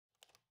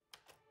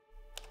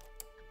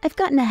I've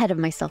gotten ahead of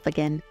myself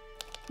again.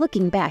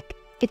 Looking back,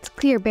 it's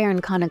clear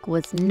Baron Connock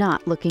was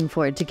not looking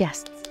forward to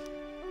guests.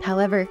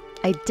 However,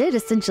 I did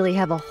essentially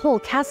have a whole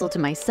castle to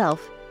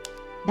myself.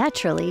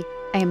 Naturally,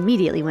 I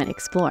immediately went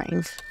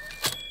exploring.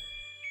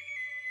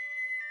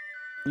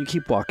 You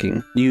keep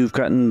walking. You've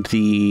gotten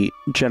the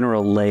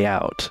general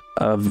layout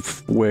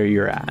of where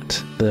you're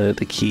at, the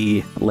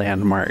key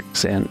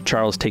landmarks, and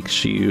Charles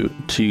takes you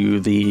to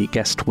the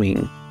guest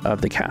wing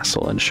of the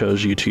castle and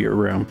shows you to your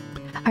room.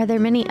 Are there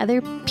many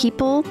other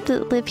people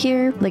that live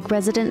here, like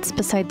residents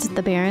besides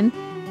the Baron?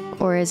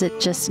 Or is it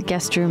just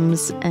guest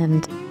rooms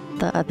and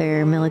the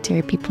other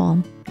military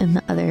people in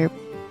the other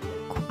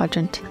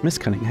quadrant? Miss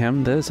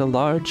Cunningham, there's a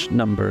large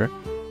number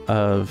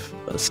of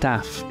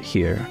staff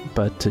here,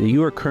 but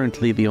you are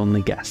currently the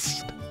only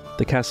guest.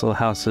 The castle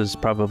houses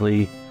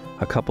probably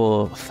a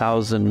couple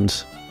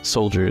thousand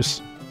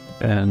soldiers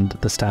and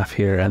the staff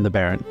here and the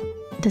Baron.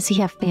 Does he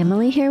have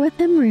family here with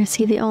him, or is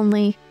he the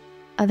only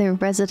other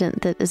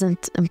resident that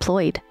isn't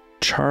employed?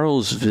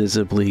 Charles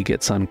visibly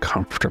gets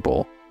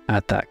uncomfortable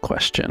at that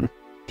question.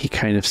 He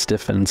kind of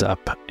stiffens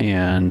up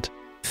and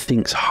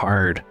thinks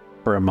hard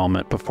for a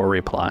moment before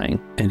replying.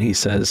 And he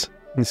says,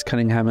 Miss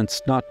Cunningham,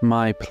 it's not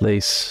my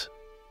place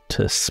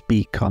to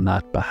speak on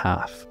that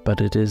behalf, but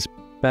it is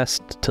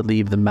best to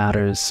leave the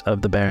matters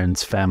of the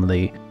Baron's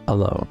family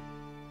alone.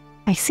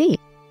 I see.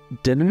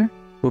 Dinner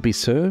will be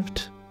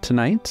served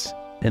tonight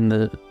in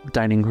the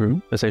dining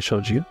room, as I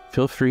showed you.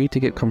 Feel free to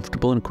get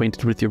comfortable and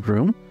acquainted with your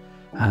room,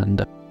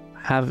 and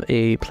have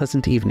a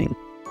pleasant evening.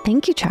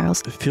 Thank you,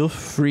 Charles. Feel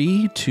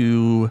free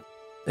to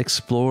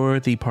explore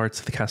the parts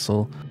of the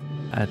castle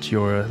at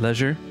your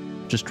leisure.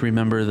 Just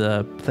remember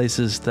the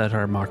places that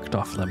are marked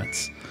off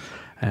limits,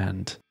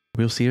 and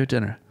we'll see you at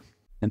dinner.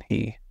 And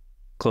he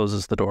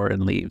closes the door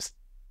and leaves.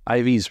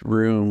 Ivy's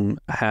room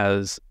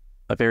has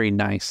a very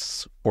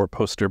nice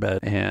four-poster bed,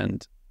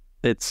 and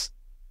it's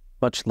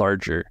much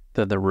larger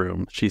than the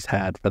room she's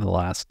had for the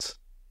last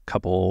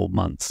couple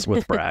months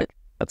with Bragg.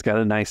 It's got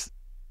a nice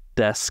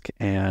desk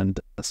and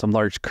some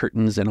large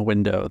curtains and a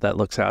window that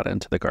looks out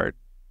into the garden.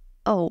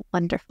 Oh,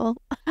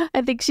 wonderful.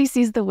 I think she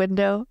sees the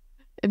window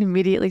and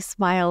immediately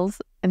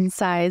smiles and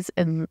sighs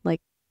and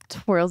like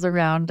twirls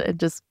around and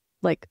just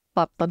like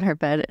flops on her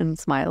bed and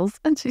smiles.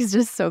 And she's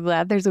just so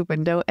glad there's a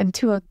window and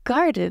to a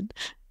garden.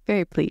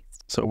 Very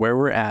pleased. So where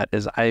we're at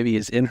is Ivy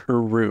is in her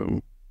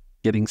room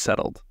getting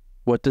settled.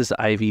 What does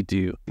Ivy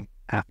do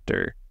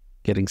after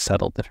getting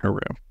settled in her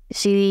room?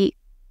 She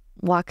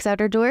walks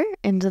out her door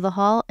into the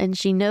hall, and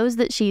she knows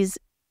that she's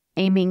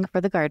aiming for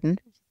the garden.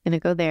 She's going to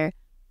go there,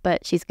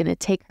 but she's going to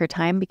take her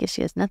time because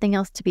she has nothing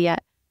else to be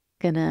at.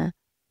 Going to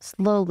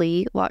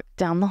slowly walk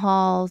down the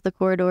halls, the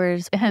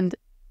corridors, and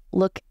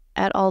look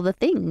at all the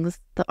things,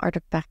 the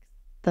artifacts,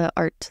 the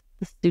art,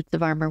 the suits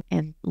of armor,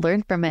 and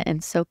learn from it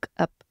and soak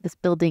up this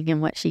building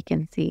and what she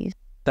can see.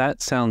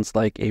 That sounds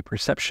like a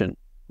perception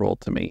roll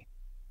to me,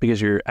 because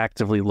you're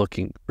actively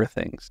looking for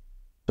things.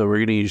 So we're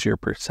going to use your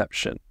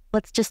perception.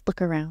 Let's just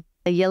look around.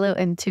 A yellow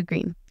and 2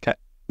 green. Okay.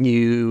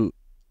 You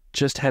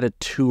just had a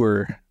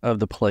tour of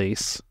the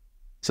place,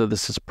 so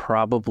this is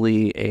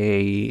probably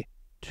a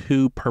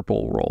 2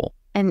 purple roll.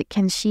 And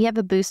can she have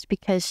a boost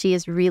because she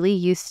is really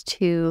used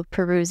to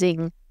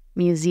perusing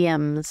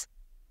museums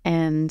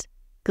and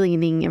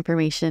gleaning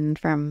information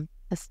from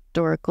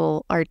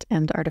historical art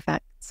and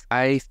artifacts?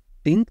 I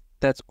think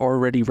that's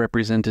already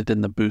represented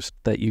in the boost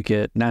that you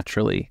get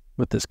naturally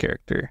with this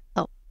character.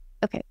 Oh,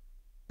 okay.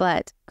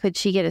 But could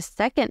she get a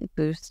second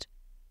boost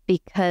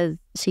because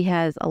she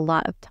has a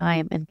lot of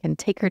time and can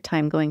take her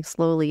time going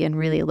slowly and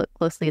really look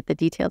closely at the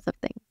details of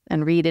things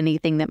and read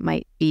anything that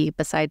might be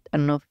beside, I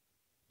don't know if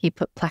he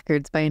put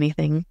placards by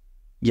anything.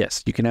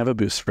 Yes, you can have a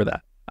boost for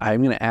that.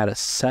 I'm going to add a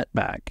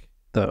setback,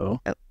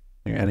 though. Oh.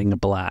 You're adding a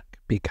black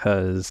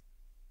because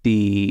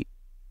the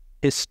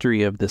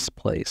history of this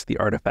place, the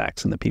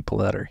artifacts and the people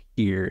that are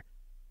here,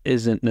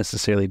 isn't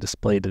necessarily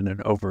displayed in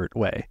an overt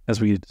way. As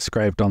we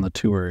described on the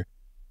tour,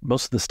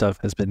 most of the stuff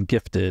has been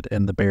gifted,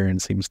 and the Baron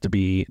seems to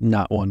be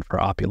not one for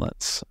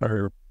opulence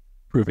or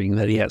proving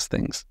that he has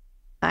things.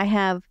 I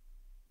have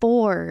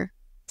 4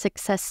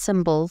 success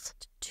symbols,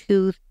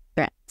 2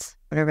 threats,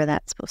 whatever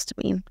that's supposed to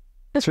mean.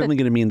 It's certainly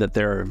going to mean that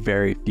there are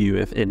very few,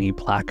 if any,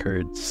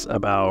 placards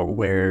about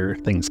where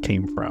things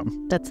came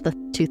from. That's the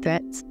 2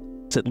 threats?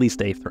 It's at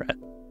least a threat.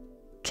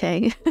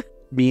 Okay.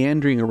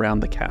 Meandering around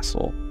the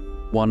castle,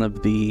 one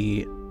of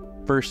the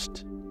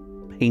first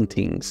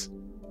paintings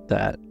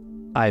that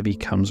Ivy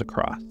comes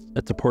across,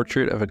 it's a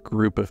portrait of a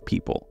group of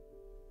people,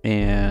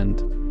 and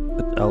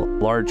a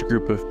large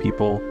group of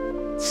people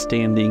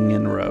standing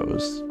in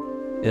rows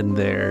in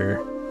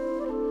their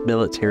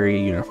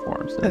military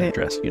uniforms and okay.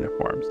 dress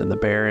uniforms, and the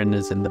Baron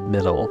is in the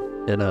middle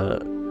in a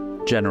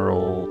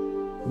general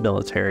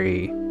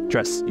military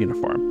dress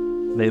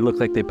uniform. They look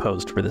like they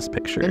posed for this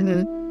picture.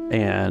 Mm-hmm.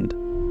 And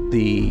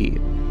the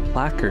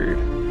placard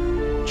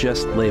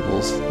just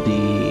labels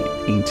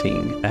the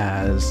painting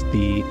as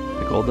the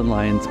Golden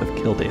Lions of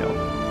Kildale.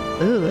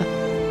 Ooh,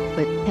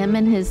 with him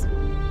and his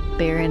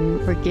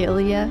Baron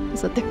regalia,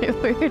 is that the right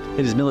word?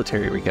 It is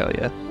military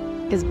regalia.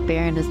 Because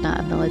Baron is not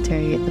a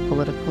military, it's a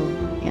political.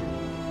 Yeah.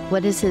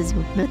 What is his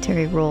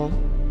military role?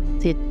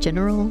 Is he a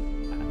general?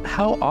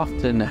 How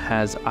often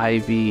has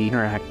Ivy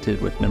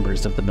interacted with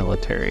members of the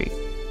military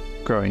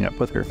growing up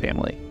with her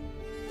family?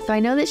 So I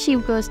know that she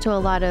goes to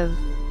a lot of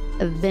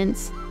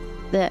events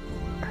that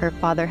her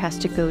father has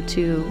to go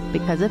to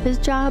because of his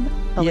job.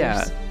 Colors.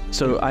 Yeah.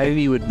 So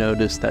Ivy would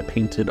notice that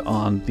painted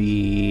on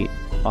the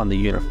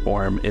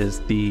uniform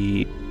is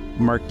the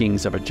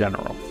markings of a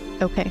general.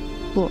 Okay,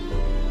 cool.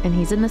 And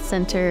he's in the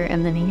center,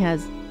 and then he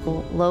has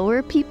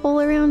lower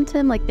people around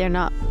him. Like they're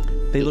not.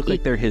 They look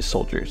like they're his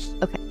soldiers.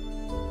 Okay.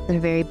 They're a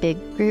very big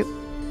group.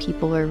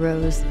 People or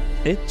rows.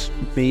 It's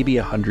maybe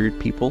 100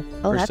 people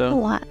or so. That's a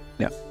lot.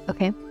 Yeah.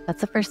 Okay, that's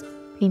the first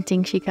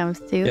painting she comes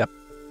to. Yep.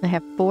 I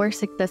have 4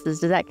 successes.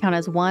 Does that count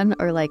as 1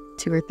 or like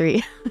 2 or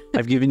 3?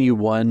 I've given you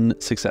 1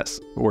 success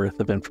worth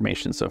of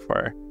information so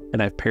far,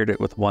 and I've paired it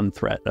with 1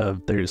 threat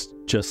of there's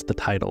just the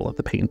title of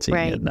the painting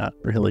and not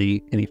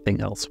really anything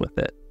else with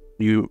it.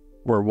 You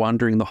were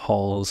wandering the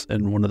halls,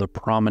 and one of the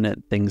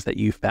prominent things that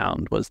you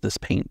found was this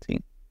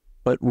painting.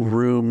 What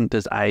room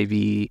does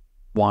Ivy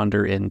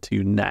wander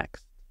into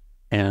next,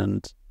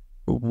 and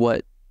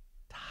what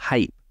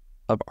type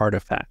of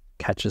artifact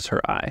catches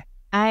her eye?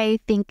 I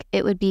think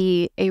it would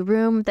be a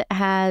room that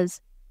has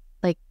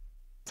like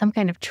some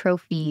kind of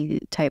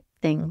trophy type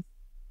thing,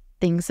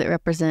 things that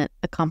represent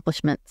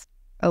accomplishments,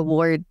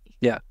 award.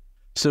 Yeah.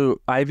 So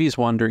Ivy's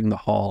wandering the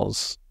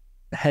halls,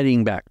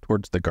 heading back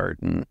towards the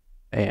garden,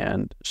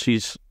 and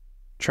she's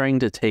trying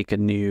to take a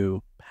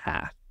new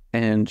path.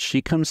 And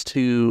she comes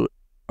to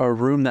a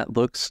room that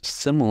looks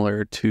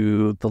similar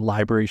to the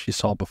library she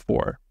saw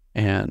before.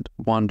 And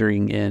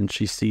wandering in,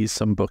 she sees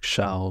some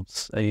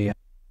bookshelves, a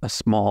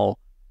small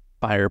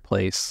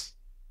fireplace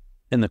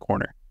in the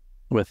corner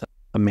with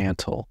a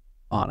mantle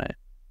on it.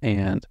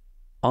 And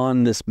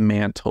on this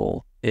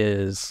mantle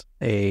is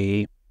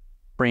a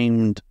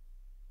framed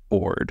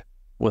board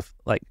with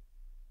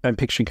I'm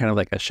picturing kind of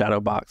like a shadow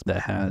box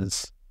that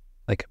has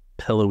like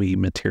pillowy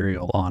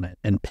material on it.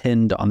 And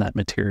pinned on that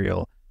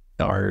material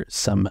are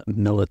some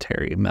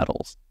military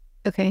medals.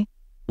 Okay.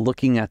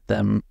 Looking at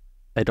them,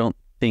 I don't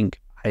think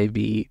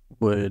Ivy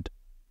would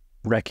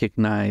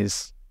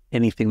recognize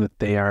anything that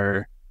they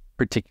are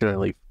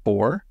particularly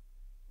for,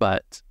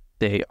 but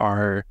they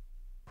are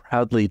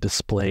proudly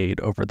displayed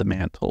over the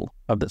mantle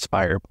of this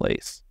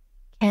fireplace.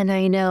 Can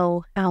I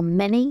know how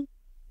many,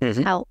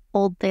 how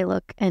old they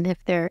look, and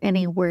if there are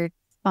any words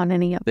on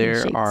any of there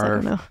the shapes? Are I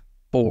don't know.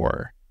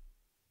 4.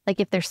 Like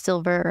if they're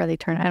silver or they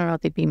turn, I don't know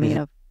what they'd be made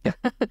of.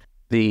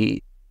 Yeah.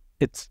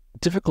 It's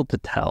difficult to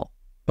tell,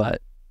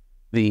 but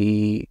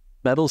the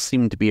medals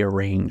seem to be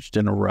arranged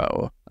in a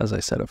row, as I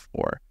said, of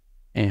 4.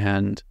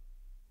 And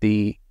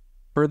the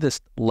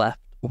furthest left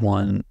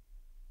one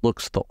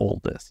looks the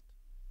oldest.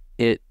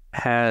 It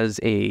has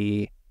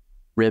a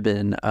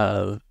ribbon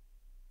of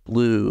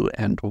blue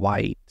and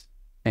white,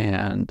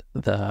 and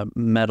the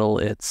medal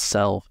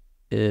itself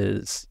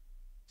is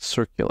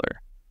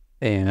circular,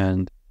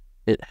 and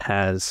it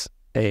has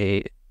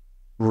a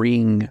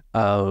ring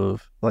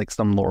of like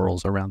some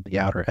laurels around the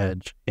outer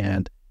edge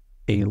and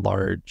a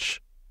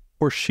large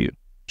horseshoe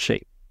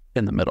shape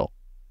in the middle.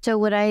 So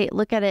would I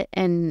look at it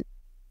and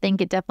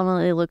think it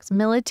definitely looks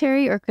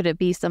military, or could it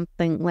be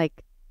something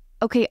like,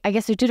 okay, I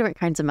guess there's 2 different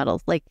kinds of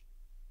medals. Like,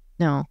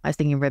 no, I was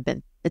thinking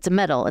ribbon. It's a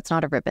medal. It's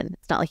not a ribbon.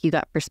 It's not like you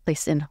got first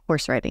place in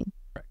horse riding.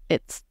 Right.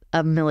 It's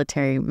a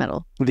military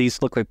medal.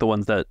 These look like the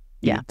ones that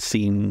you'd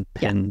seen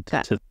pinned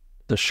to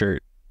the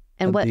shirt.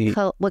 And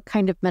what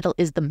kind of metal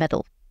is the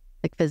medal?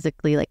 Like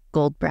physically, like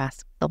gold,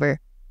 brass, silver?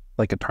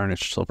 Like a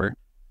tarnished silver.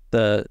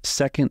 The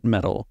second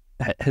medal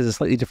has a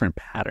slightly different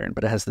pattern,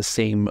 but it has the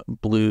same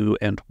blue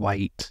and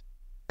white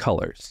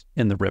colors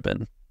in the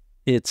ribbon.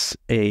 It's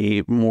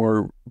a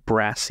more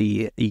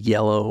brassy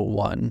yellow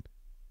one,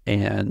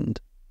 and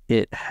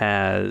it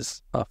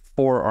has a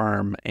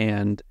forearm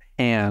and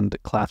hand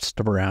clasped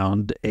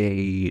around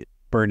a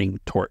burning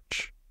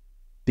torch.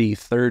 The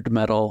third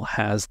medal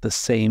has the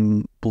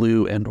same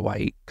blue and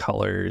white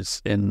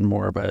colors in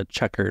more of a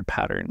checkered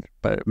pattern,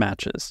 but it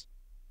matches.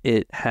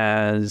 It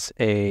has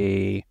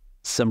a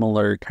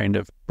similar kind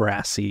of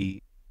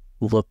brassy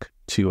look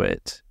to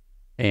it,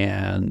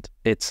 and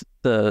it's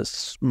the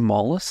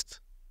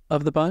smallest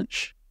of the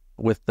bunch,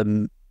 with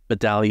the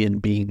medallion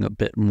being a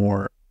bit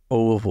more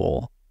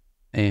oval,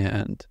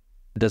 and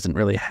it doesn't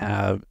really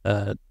have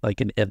like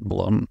an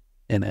emblem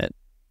in it.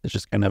 It's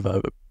just kind of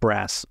a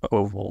brass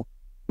oval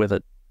with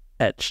a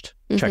etched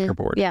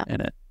checkerboard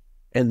in it.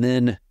 And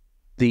then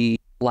the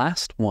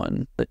last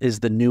one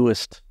is the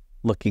newest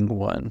looking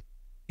one.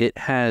 It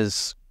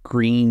has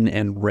green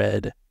and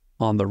red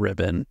on the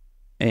ribbon.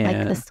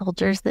 And like the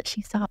soldiers that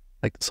she saw.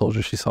 Like the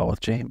soldiers she saw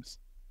with James.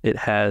 It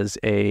has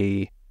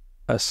a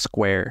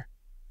square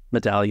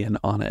medallion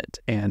on it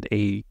and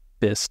a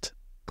fist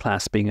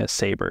clasping a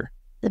saber.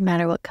 Doesn't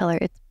matter what color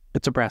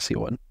it's a brassy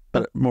one,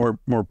 but more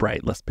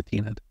bright, less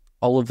patinaed.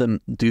 All of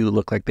them do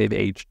look like they've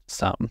aged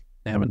some.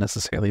 They haven't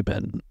necessarily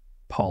been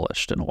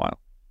polished in a while.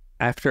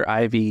 After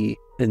Ivy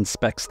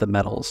inspects the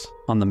medals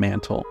on the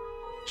mantle,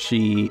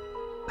 she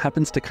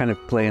happens to kind of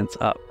glance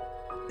up,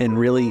 and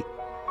really,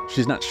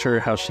 she's not sure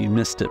how she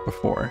missed it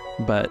before,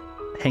 but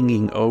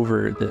hanging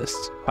over this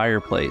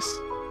fireplace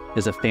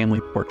is a family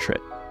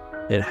portrait.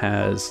 It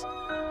has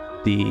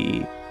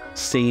the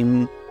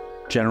same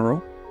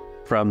general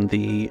from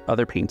the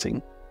other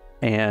painting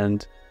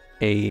and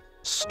a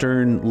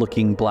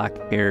stern-looking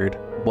black-haired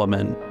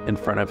woman in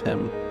front of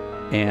him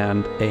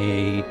and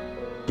a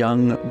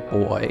young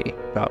boy,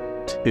 about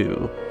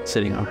 2,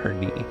 sitting on her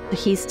knee.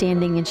 He's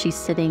standing and she's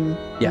sitting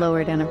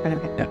lower down in front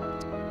of him.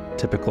 Yeah.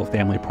 Typical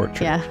family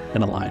portrait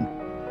in a line.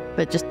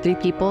 But just 3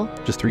 people?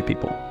 Just 3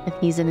 people. And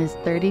he's in his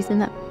 30s in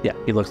that? Yeah,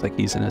 he looks like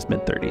he's in his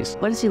mid-30s.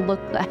 What does she look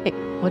like?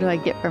 What do I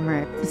get from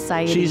her?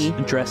 Society? She's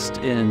dressed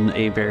in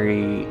a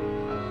very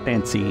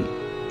fancy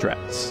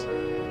dress.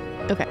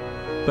 Okay.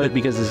 But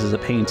because this is a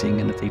painting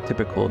and it's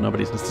atypical,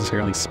 nobody's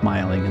necessarily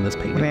smiling in this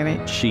painting.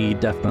 Right. She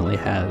definitely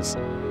has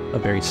a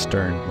very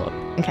stern look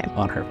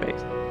on her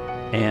face.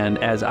 And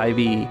as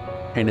Ivy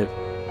kind of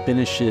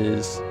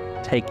finishes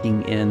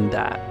taking in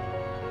that,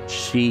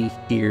 she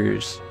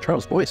hears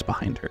Charles' voice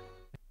behind her.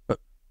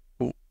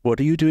 What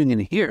are you doing in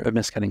here,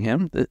 Miss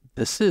Cunningham?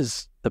 This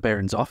is the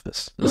Baron's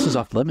office. This is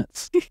off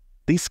limits.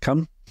 Please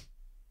come.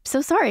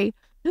 So sorry.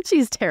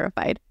 She's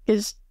terrified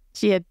because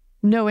she had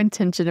no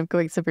intention of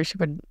going somewhere she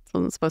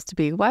wasn't supposed to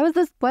be. Why was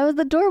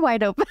the door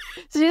wide open?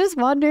 She just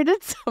wandered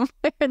in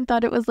somewhere and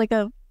thought it was like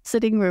a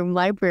sitting room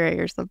library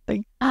or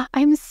something.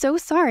 I'm so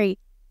sorry.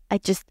 I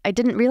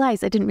didn't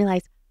realize. I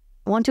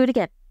won't do it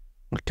again.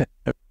 Okay.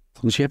 As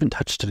long as you haven't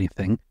touched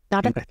anything,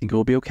 I think it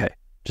will be okay.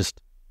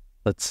 Just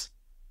let's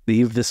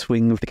leave this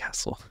wing of the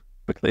castle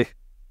quickly.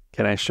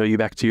 Can I show you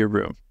back to your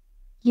room?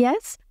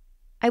 Yes.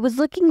 I was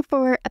looking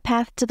for a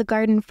path to the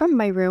garden from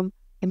my room.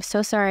 I'm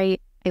so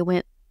sorry I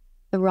went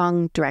the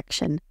wrong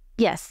direction.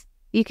 Yes,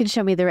 you can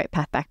show me the right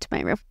path back to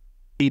my room.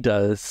 He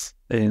does,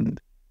 and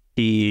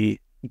he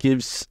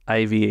gives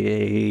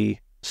Ivy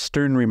a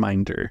stern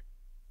reminder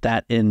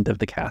that end of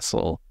the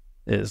castle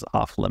is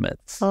off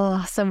limits.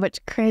 Oh, so much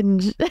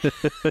cringe.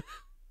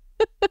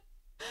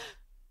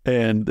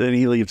 And then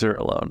he leaves her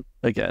alone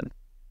again.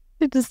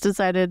 She just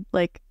decided,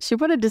 she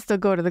wanted to still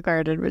go to the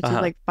garden, but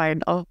she's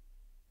fine,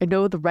 I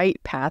know the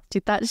right path.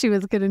 She thought she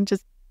was going to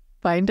just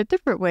find a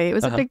different way. It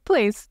was a big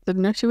place.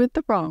 Didn't know she went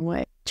the wrong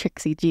way.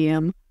 Tricksy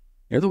GM.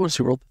 You're the ones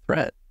who rolled the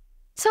threat.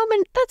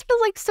 That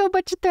feels like so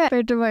much threat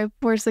compared to my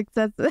 4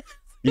 successes.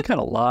 You got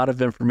a lot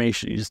of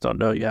information. You just don't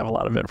know you have a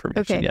lot of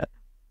information yet.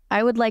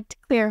 I would like to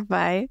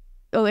clarify.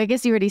 Oh, I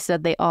guess you already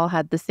said they all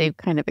had the same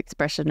kind of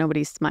expression.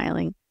 Nobody's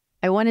smiling.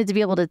 I wanted to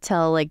be able to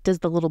tell, does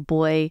the little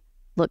boy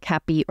look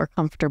happy or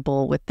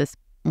comfortable with this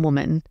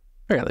woman?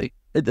 Fairly.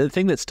 The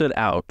thing that stood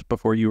out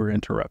before you were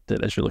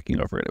interrupted as you're looking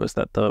over it was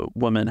that the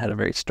woman had a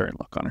very stern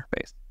look on her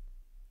face.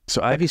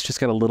 So Ivy's just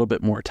got a little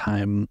bit more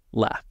time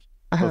left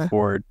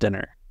before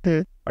dinner.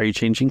 Are you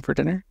changing for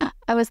dinner?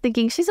 I was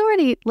thinking she's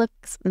already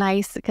looks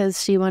nice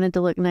because she wanted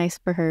to look nice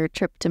for her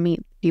trip to meet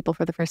people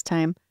for the first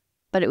time.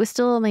 But it was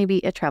still maybe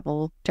a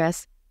travel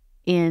dress.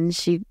 And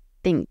she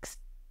thinks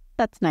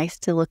that's nice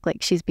to look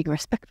like she's being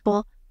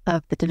respectful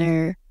of the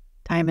dinner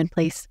time and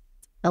place.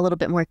 A little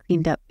bit more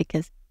cleaned up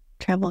because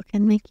travel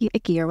can make you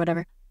icky or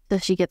whatever. So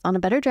she gets on a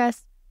better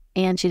dress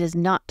and she does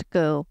not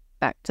go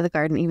back to the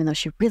garden, even though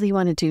she really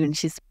wanted to. And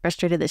she's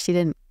frustrated that she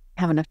didn't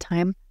have enough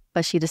time.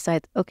 But she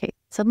decides, okay,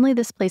 suddenly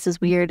this place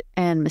is weird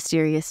and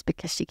mysterious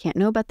because she can't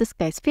know about this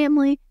guy's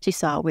family. She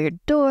saw a weird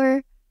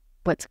door.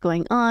 What's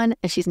going on?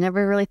 And she's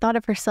never really thought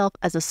of herself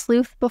as a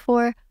sleuth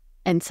before.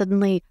 And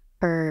suddenly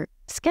her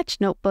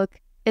sketch notebook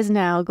is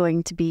now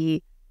going to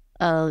be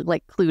a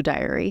clue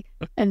diary.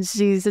 And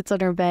she sits on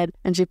her bed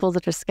and she pulls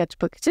out her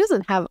sketchbook. She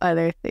doesn't have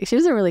other things. She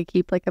doesn't really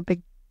keep a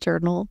big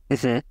journal.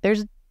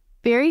 There's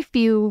very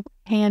few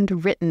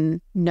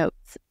handwritten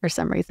notes for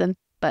some reason.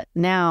 But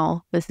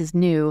now this is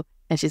new.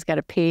 And she's got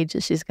a page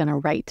that she's going to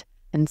write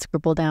and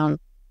scribble down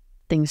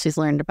things she's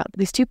learned about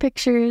these 2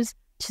 pictures.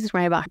 She's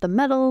writing about the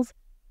medals.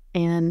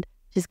 And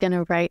she's going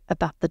to write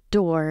about the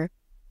door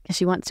because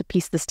she wants to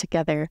piece this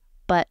together.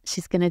 But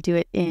she's going to do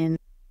it in,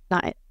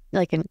 not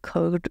in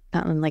code,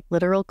 not in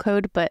literal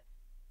code, but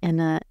in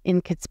an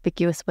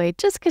inconspicuous way.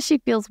 Just because she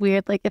feels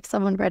weird. If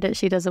someone read it,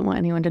 she doesn't want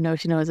anyone to know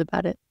she knows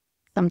about it.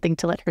 Something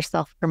to let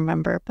herself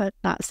remember, but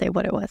not say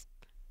what it was.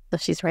 So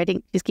she's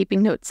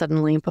keeping notes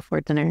suddenly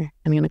before dinner.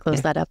 I'm going to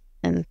close that up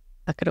and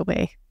tuck it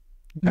away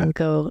and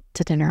go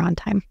to dinner on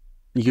time.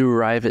 You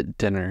arrive at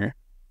dinner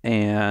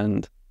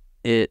and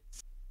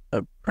it's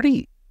a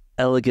pretty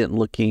elegant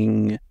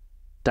looking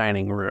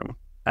dining room,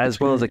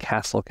 as well as a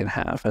castle can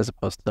have, as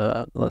opposed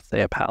to, let's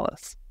say, a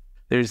palace.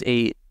 There's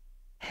a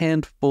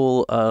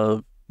handful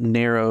of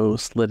narrow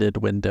slitted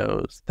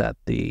windows that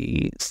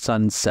the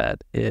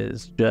sunset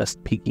is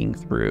just peeking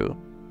through.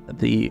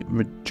 The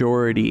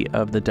majority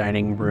of the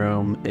dining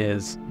room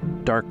is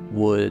dark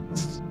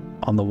woods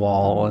on the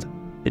wall.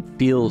 It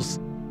feels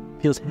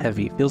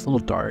heavy, feels a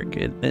little dark,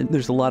 and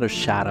there's a lot of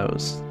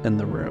shadows in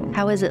the room.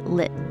 How is it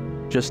lit?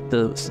 Just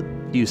the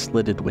few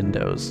slitted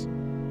windows.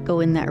 Go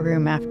in that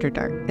room after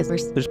dark.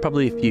 There's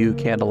probably a few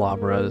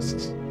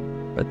candelabras,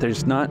 but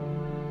there's not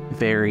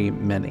very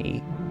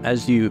many.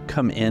 As you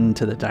come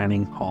into the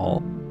dining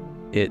hall,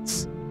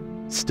 it's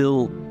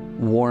still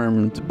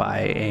warmed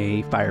by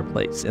a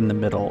fireplace in the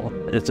middle.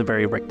 It's a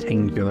very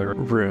rectangular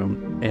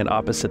room, and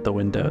opposite the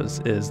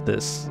windows is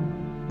this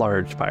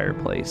large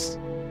fireplace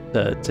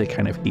to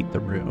kind of heat the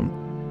room.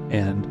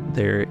 And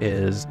there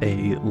is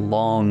a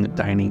long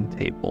dining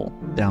table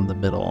down the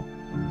middle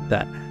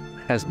that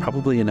has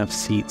probably enough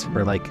seats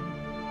for like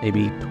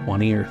maybe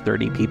 20 or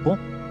 30 people.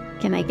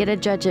 Can I get a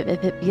judge of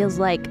if it feels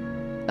like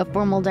a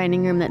formal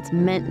dining room that's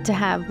meant to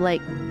have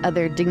like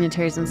other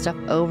dignitaries and stuff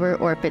over,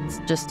 or if it's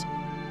just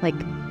like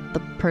the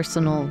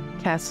personal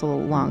castle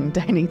long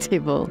dining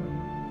table?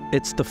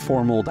 It's the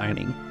formal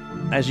dining.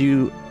 As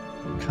you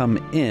come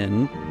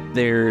in,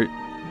 there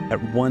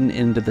at one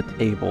end of the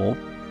table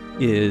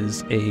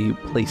is a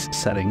place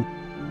setting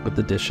with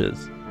the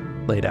dishes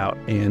laid out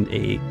and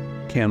a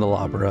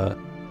candelabra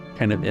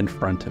kind of in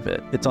front of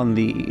it. It's on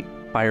the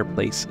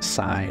fireplace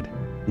side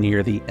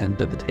near the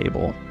end of the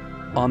table.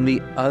 On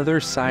the other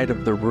side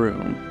of the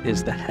room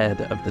is the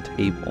head of the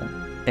table,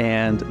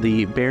 and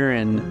the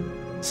Baron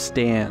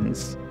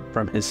stands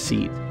from his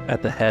seat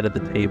at the head of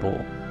the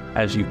table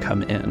as you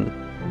come in.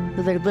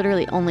 So there are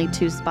literally only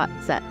 2 spots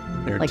set.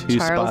 There are like 2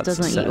 Charles spots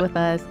doesn't set, eat with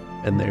us.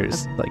 and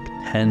there's like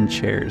 10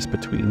 chairs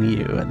between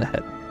you and the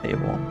head of the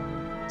table.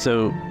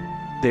 So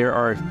there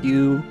are a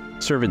few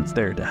servants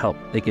there to help.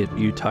 They get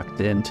you tucked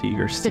into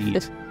your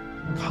seat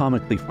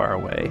comically far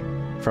away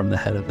from the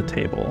head of the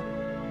table.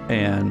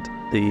 And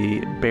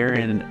the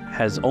Baron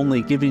has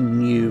only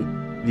given you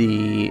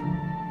the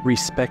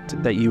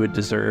respect that you would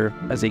deserve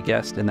as a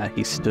guest, in that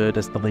he stood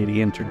as the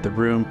lady entered the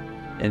room,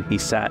 and he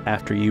sat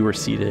after you were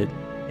seated,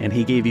 and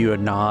he gave you a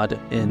nod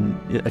in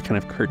a kind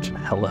of curt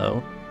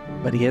hello,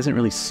 but he hasn't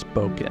really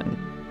spoken.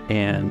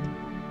 And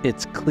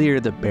it's clear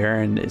the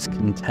Baron is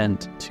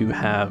content to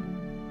have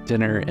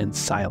dinner in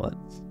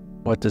silence.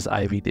 What does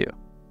Ivy do?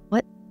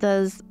 What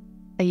does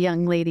a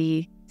young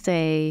lady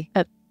say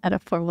at a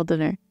formal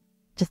dinner?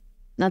 Just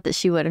not that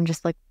she would. I'm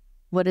just like,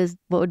 what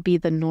would be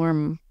the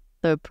norm,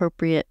 the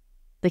appropriate?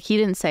 Like, he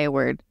didn't say a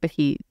word, but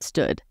he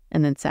stood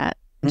and then sat.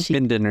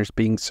 And dinner's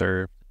being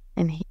served.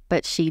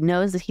 But she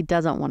knows that he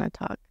doesn't want to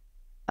talk.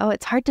 Oh,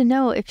 it's hard to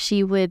know if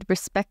she would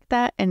respect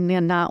that and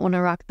not want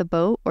to rock the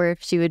boat, or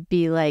if she would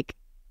be like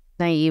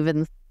naive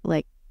and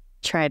like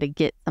try to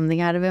get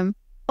something out of him.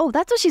 Oh,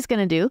 that's what she's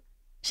going to do.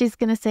 She's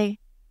going to say,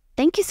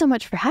 "Thank you so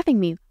much for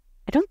having me.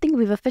 I don't think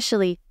we've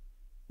officially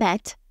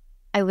met.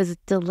 I was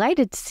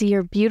delighted to see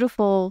your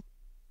beautiful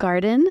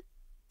garden.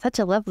 Such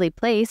a lovely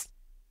place.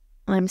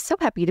 I'm so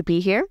happy to be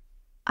here.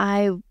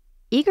 I'm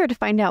eager to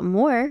find out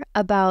more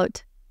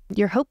about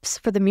your hopes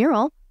for the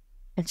mural."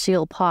 And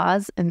she'll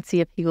pause and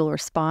see if he will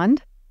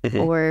respond,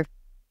 or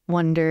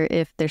wonder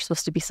if there's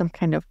supposed to be some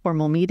kind of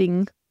formal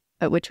meeting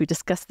at which we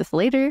discuss this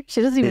later.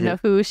 She doesn't even know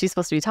who she's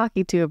supposed to be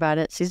talking to about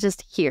it. She's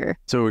just here.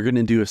 So we're going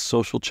to do a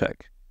social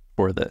check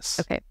for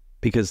this. Okay.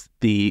 Because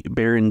the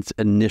Baron's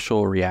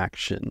initial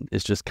reaction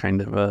is just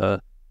kind of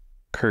a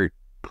curt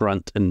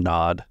grunt and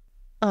nod.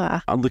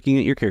 I'm looking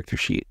at your character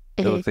sheet.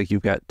 It looks like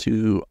you've got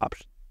 2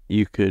 options.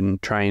 You can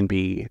try and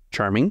be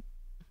charming,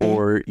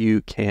 or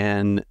you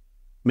can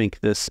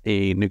make this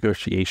a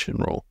negotiation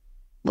roll.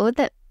 What would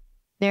that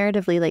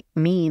narratively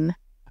mean?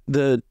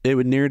 It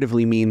would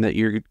narratively mean that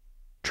you're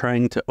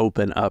trying to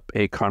open up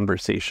a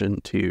conversation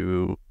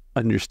to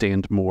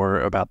understand more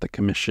about the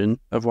commission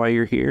of why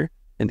you're here,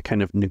 and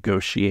kind of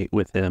negotiate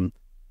with him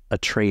a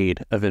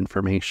trade of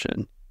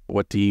information.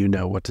 What do you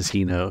know? What does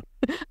he know?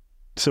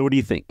 So what do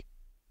you think?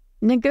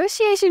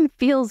 Negotiation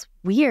feels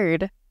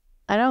weird.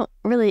 I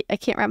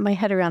can't wrap my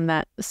head around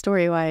that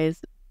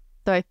story-wise.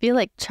 So I feel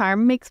like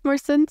charm makes more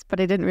sense, but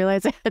I didn't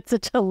realize I had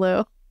such a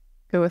go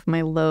with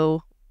my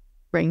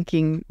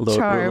low-ranking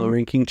charm.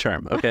 Low-ranking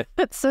charm, okay.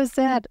 That's so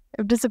sad.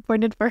 I'm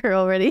disappointed for her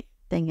already.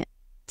 Dang it.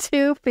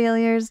 2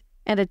 failures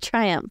and a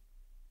triumph.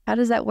 How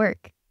does that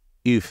work?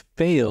 You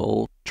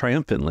fail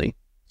triumphantly.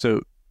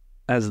 So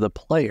as the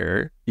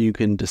player, you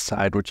can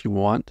decide what you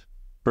want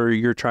for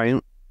your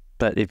triumph,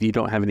 but if you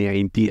don't have any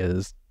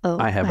ideas,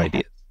 I have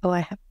ideas.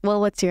 I have.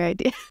 Well, what's your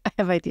idea? I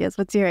have ideas.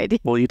 What's your idea?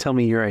 Well, you tell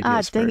me your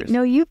ideas first.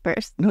 No, you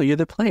first. No, you're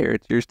the player.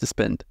 It's yours to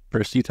spend.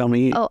 First, you tell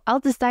me. Oh, I'll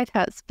decide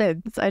how it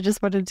spins. I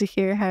just wanted to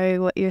hear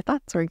what your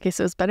thoughts were in case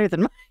it was better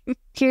than mine.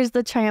 Here's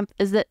the triumph,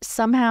 is that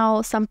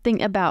somehow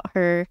something about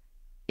her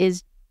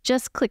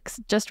just clicks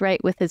just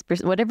right with his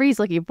whatever he's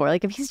looking for.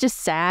 Like if he's just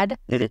sad,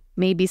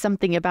 maybe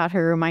something about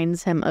her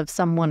reminds him of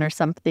someone or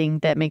something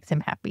that makes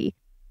him happy.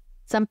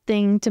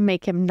 Something to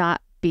make him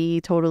not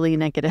be totally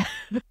negative.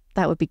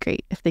 That would be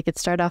great if they could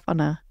start off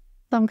on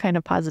some kind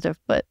of positive,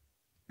 but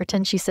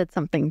pretend she said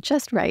something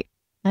just right.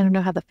 I don't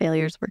know how the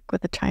failures work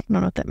with a triumph. I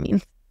don't know what that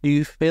means.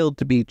 You failed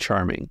to be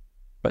charming,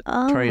 but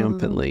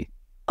triumphantly.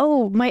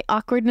 Oh, my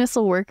awkwardness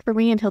will work for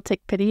me, and he'll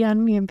take pity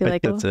on me and be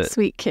like, "Oh, it.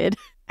 Sweet kid."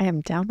 I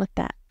am down with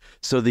that.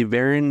 So the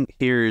Baron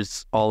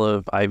hears all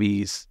of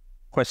Ivy's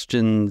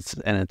questions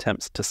and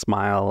attempts to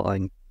smile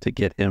and to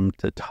get him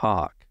to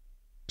talk.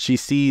 She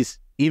sees,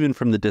 even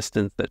from the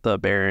distance, that the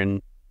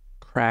Baron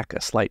crack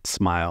a slight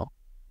smile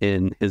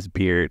in his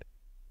beard,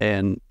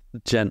 and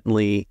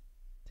gently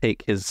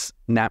take his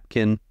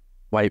napkin,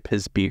 wipe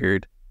his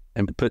beard,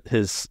 and put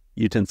his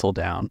utensil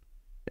down.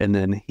 And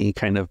then he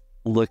kind of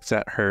looks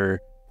at her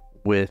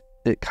with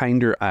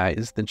kinder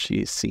eyes than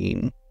she's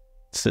seen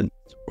since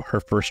her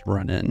first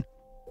run-in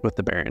with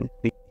the Baron.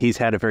 He's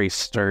had a very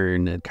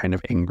stern and kind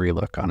of angry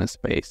look on his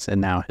face, and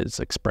now his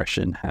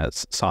expression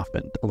has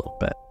softened a little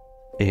bit.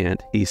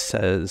 And he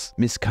says,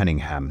 Miss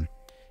Cunningham,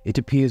 it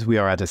appears we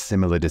are at a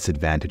similar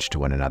disadvantage to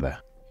one another.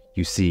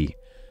 You see,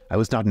 I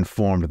was not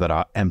informed that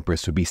our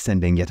Empress would be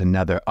sending yet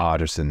another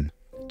artisan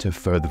to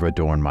further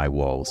adorn my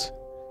walls.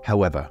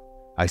 However,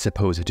 I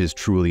suppose it is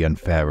truly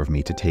unfair of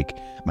me to take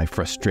my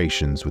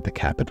frustrations with the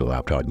capital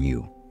out on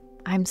you.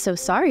 I'm so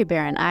sorry,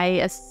 Baron. I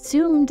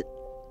assumed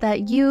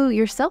that you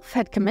yourself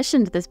had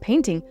commissioned this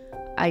painting.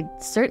 I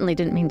certainly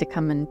didn't mean to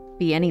come and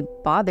be any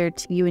bother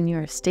to you and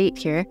your estate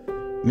here.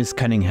 Miss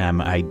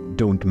Cunningham, I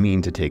don't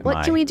mean to take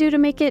What can we do to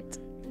make it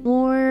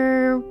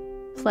more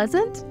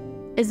pleasant?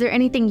 Is there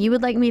anything you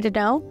would like me to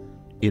know?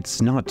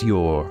 It's not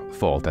your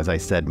fault. As I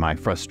said, my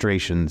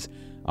frustrations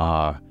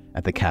are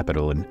at the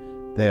capital, and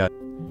they are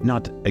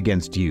not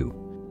against you.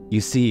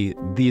 You see,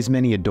 these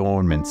many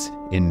adornments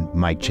in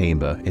my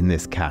chamber, in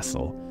this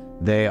castle,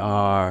 they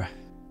are,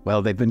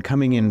 well, they've been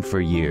coming in for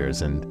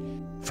years,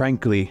 and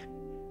frankly,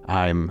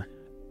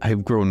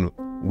 I've grown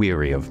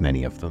weary of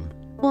many of them.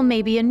 Well,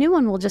 maybe a new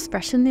one will just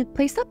freshen the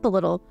place up a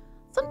little.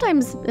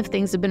 Sometimes, if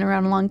things have been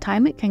around a long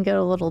time, it can get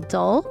a little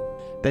dull.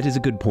 That is a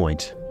good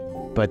point,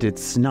 but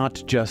it's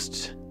not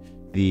just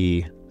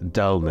the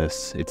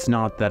dullness. It's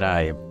not that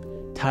I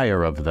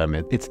tire of them.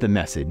 It's the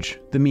message.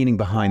 The meaning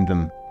behind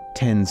them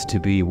tends to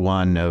be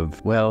one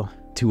of, well,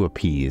 to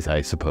appease,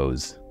 I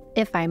suppose.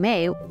 If I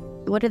may,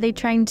 what are they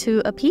trying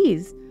to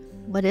appease?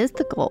 What is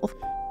the goal?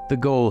 The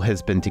goal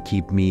has been to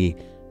keep me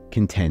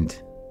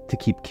content, to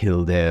keep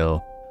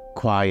Kildale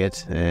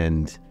quiet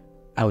and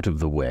out of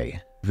the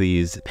way.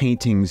 These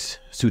paintings,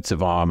 suits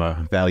of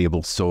armor,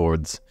 valuable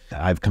swords,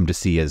 I've come to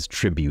see as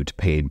tribute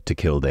paid to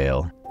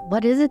Kildale.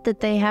 What is it that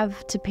they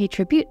have to pay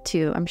tribute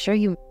to? I'm sure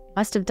you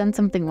must have done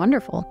something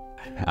wonderful.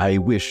 I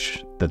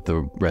wish that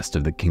the rest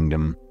of the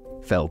kingdom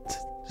felt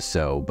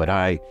so, but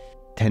I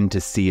tend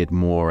to see it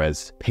more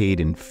as paid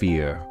in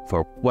fear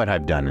for what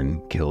I've done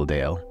in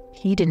Kildale.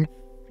 Paid in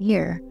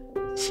fear?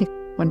 She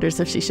wonders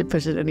if she should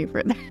push it any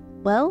further.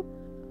 Well,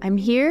 I'm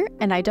here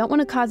and I don't want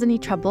to cause any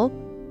trouble,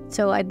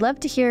 so I'd love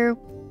to hear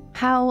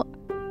how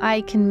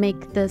I can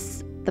make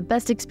this the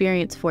best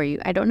experience for you.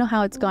 I don't know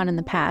how it's gone in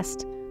the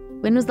past.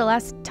 When was the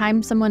last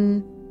time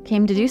someone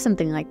came to do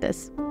something like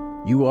this?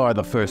 You are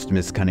the first,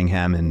 Miss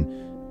Cunningham,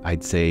 in,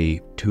 I'd say,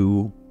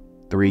 2-3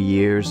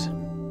 years.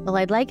 Well,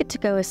 I'd like it to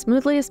go as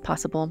smoothly as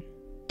possible.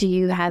 Do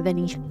you have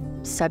any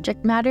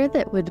subject matter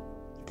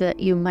that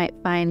you might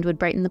find would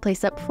brighten the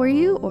place up for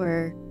you?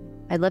 Or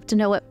I'd love to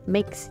know what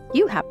makes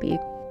you happy.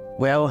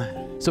 Well,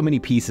 so many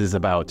pieces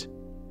about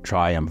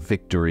triumph,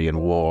 victory,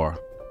 and war.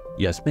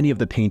 Yes, many of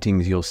the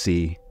paintings you'll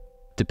see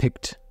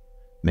depict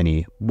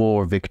many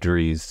war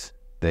victories.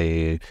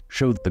 They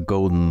show the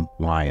Golden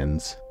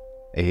Lions,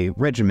 a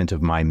regiment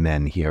of my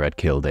men here at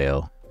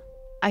Kildale.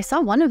 I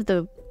saw one of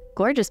the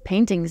gorgeous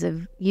paintings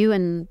of you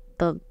and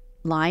the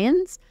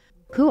lions.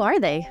 Who are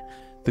they?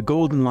 The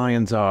Golden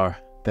Lions are,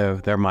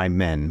 they're my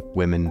men,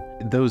 women,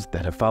 those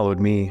that have followed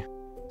me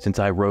since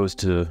I rose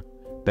to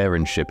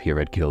baronship here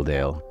at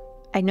Kildale.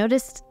 I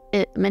noticed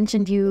it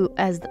mentioned you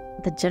as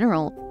the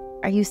general.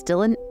 Are you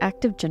still an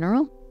active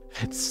general?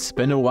 It's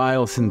been a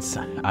while since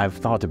I've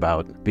thought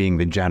about being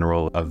the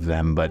general of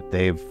them, but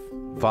they've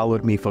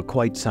followed me for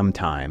quite some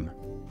time.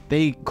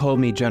 They call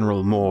me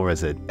general more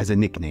as a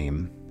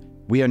nickname.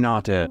 We are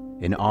not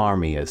an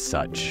army as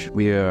such.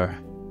 We're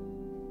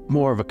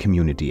more of a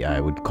community, I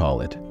would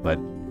call it. But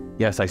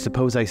yes, I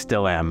suppose I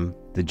still am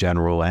the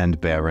general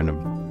and baron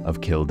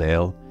of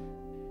Kildale.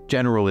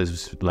 General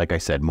is, like I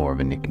said, more of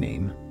a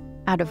nickname.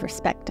 Out of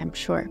respect, I'm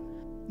sure.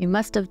 You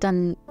must have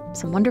done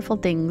some wonderful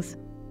things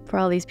for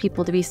all these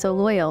people to be so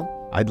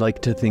loyal. I'd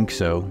like to think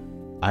so.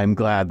 I'm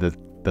glad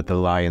that the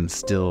Lions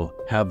still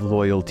have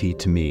loyalty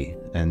to me,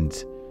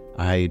 and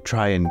I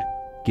try and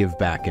give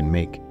back and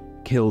make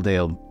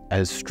Kildale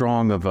as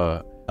strong of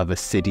a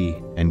city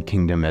and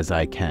kingdom as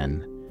I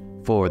can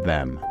for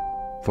them,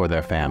 for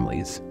their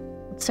families.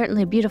 It's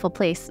certainly a beautiful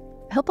place.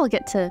 I hope I'll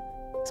get to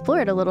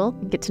explore it a little,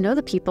 get to know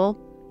the people.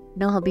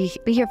 No, I'll be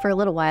here for a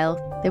little while.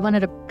 They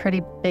wanted a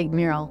pretty big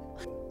mural.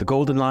 The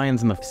Golden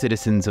Lions and the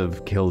citizens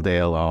of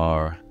Kildale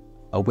are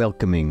a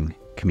welcoming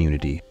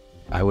community.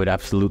 I would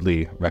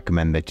absolutely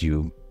recommend that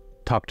you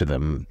talk to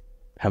them,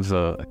 have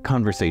a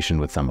conversation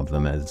with some of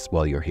them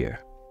while you're here.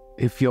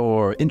 If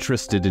you're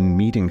interested in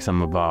meeting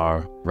some of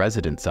our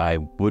residents, I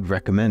would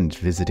recommend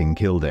visiting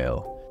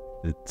Kildale.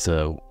 It's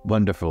a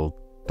wonderful,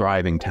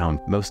 thriving town.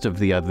 Most of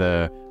the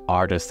other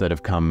artists that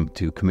have come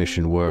to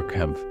commission work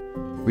have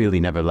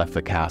really never left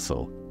the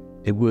castle.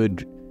 It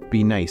would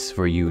be nice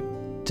for you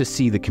to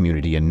see the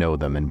community and know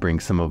them and bring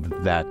some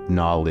of that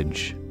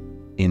knowledge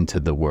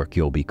into the work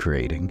you'll be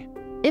creating.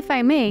 If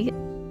I may,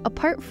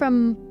 apart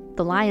from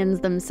the lions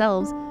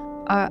themselves,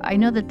 I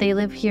know that they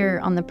live here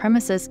on the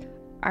premises.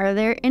 Are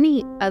there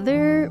any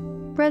other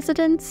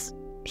residents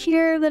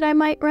here that I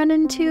might run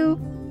into?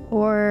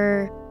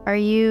 Or are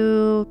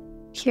you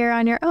here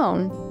on your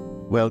own?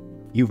 Well,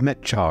 you've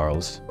met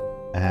Charles,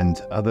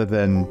 and other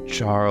than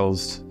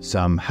Charles,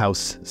 some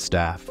house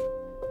staff,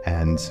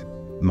 and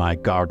my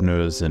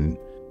gardeners and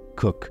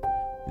cook,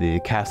 the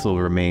castle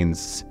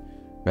remains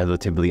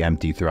relatively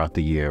empty throughout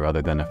the year,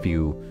 other than a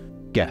few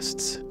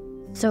guests.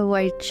 So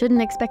I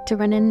shouldn't expect to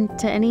run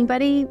into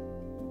anybody?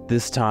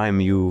 This time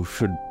you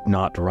should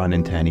not run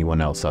into anyone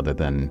else other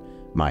than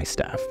my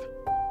staff.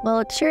 Well,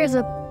 it sure is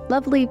a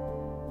lovely,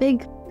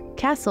 big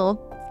castle.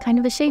 Kind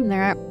of a shame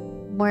there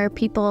aren't more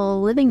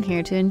people living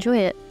here to enjoy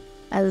it,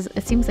 as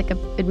it seems like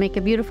it'd make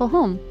a beautiful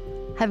home.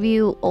 Have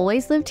you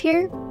always lived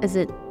here?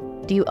 Do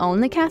you own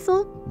the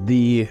castle?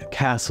 The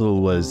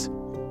castle was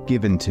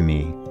given to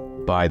me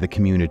by the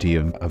community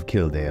of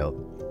Kildale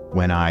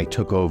when I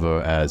took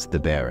over as the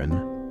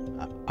Baron.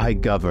 I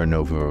govern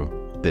over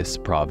this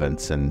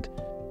province, and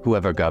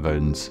whoever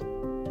governs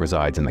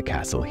resides in the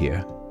castle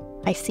here.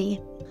 I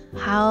see.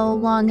 How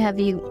long have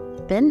you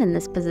been in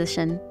this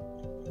position?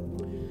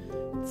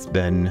 It's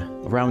been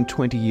around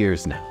 20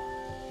 years now.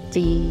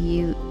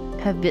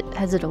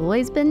 Has it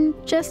always been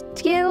just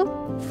you?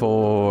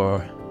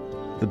 For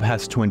the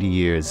past 20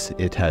 years,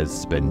 it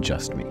has been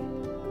just me.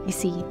 I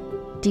see.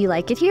 Do you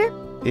like it here?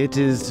 It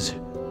is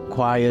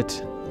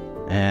quiet,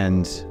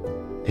 and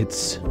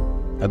it's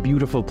a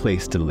beautiful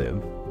place to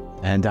live.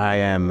 And I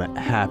am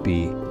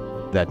happy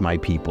that my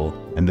people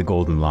and the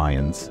Golden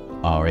Lions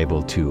are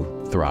able to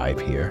thrive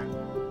here.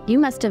 You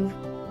must have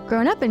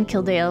grown up in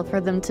Kildale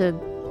for them to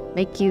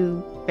make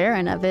you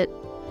Baron of it,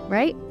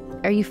 right?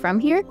 Are you from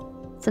here?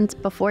 Since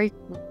before,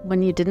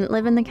 when you didn't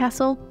live in the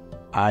castle?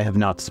 I have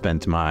not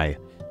spent my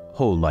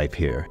whole life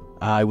here.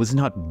 I was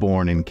not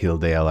born in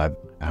Kildale.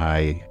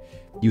 I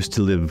used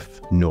to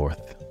live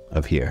north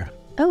of here.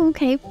 Oh,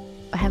 okay.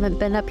 I haven't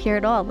been up here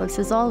at all. This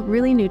is all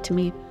really new to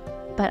me.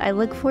 But I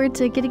look forward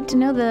to getting to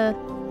know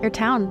your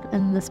town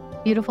and this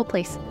beautiful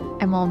place.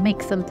 And we'll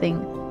make something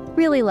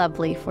really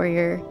lovely for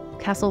your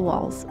castle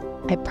walls.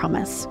 I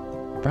promise.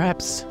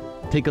 Perhaps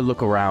take a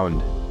look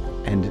around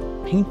and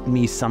paint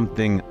me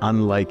something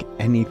unlike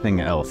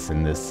anything else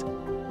in this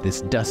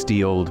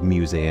dusty old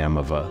museum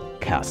of a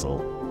castle.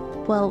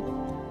 Well,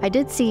 I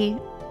did see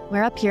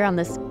we're up here on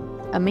this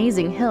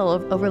amazing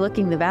hill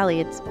overlooking the valley.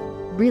 It's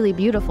really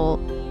beautiful.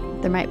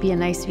 There might be a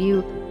nice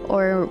view.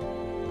 Or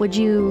would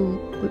you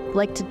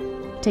like to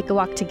take a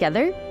walk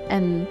together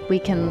and we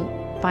can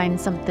find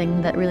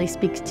something that really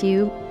speaks to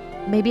you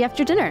maybe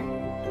after dinner?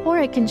 Or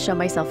I can show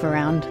myself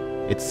around.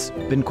 It's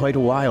been quite a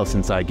while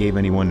since I gave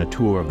anyone a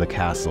tour of the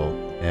castle.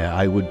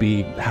 I would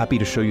be happy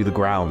to show you the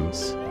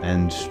grounds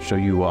and show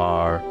you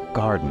our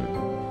garden.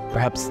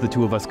 Perhaps the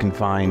two of us can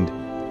find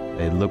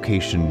a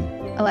location.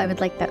 Oh, I would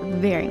like that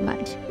very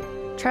much.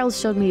 Charles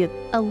showed me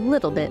a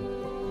little bit,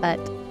 but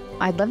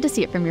I'd love to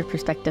see it from your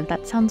perspective.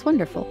 That sounds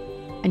wonderful.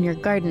 And your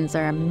gardens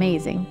are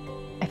amazing.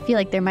 I feel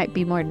like there might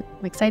be more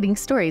exciting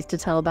stories to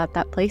tell about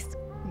that place.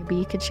 Maybe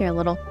you could share a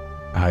little.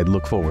 I'd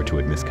look forward to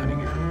it, Miss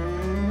Cunningham.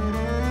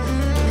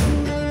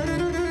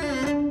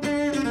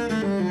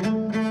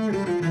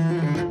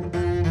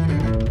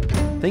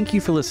 Thank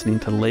you for listening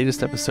to the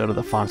latest episode of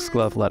the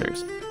Foxglove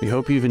Letters. We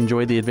hope you've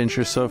enjoyed the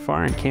adventure so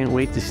far and can't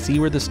wait to see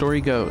where the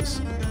story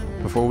goes.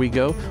 Before we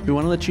go, we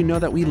want to let you know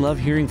that we love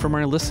hearing from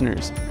our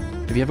listeners.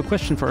 If you have a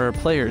question for our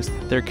players,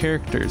 their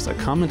characters, a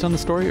comment on the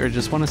story, or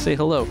just want to say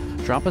hello,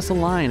 drop us a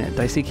line at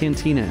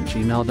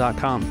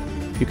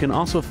diceycantina@gmail.com. You can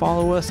also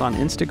follow us on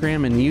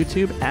Instagram and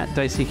YouTube at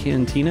Dicey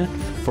Cantina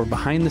for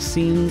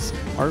behind-the-scenes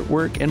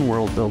artwork and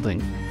world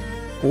building.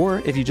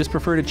 Or if you just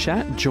prefer to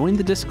chat, join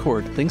the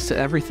Discord. Links to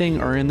everything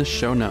are in the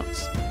show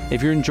notes.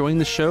 If you're enjoying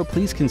the show,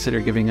 please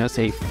consider giving us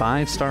a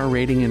 5-star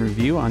rating and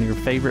review on your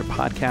favorite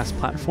podcast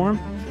platform,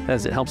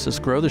 as it helps us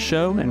grow the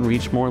show and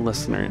reach more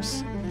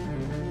listeners.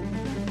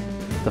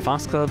 The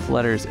Foxglove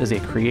Letters is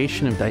a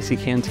creation of Dicey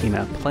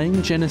Cantina,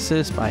 playing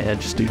Genesys by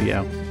Edge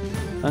Studio.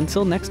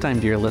 Until next time,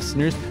 dear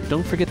listeners,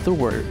 don't forget the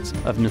words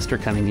of Mr.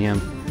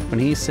 Cunningham when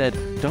he said,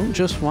 "Don't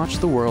just watch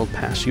the world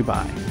pass you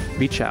by.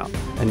 Reach out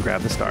and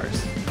grab the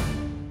stars."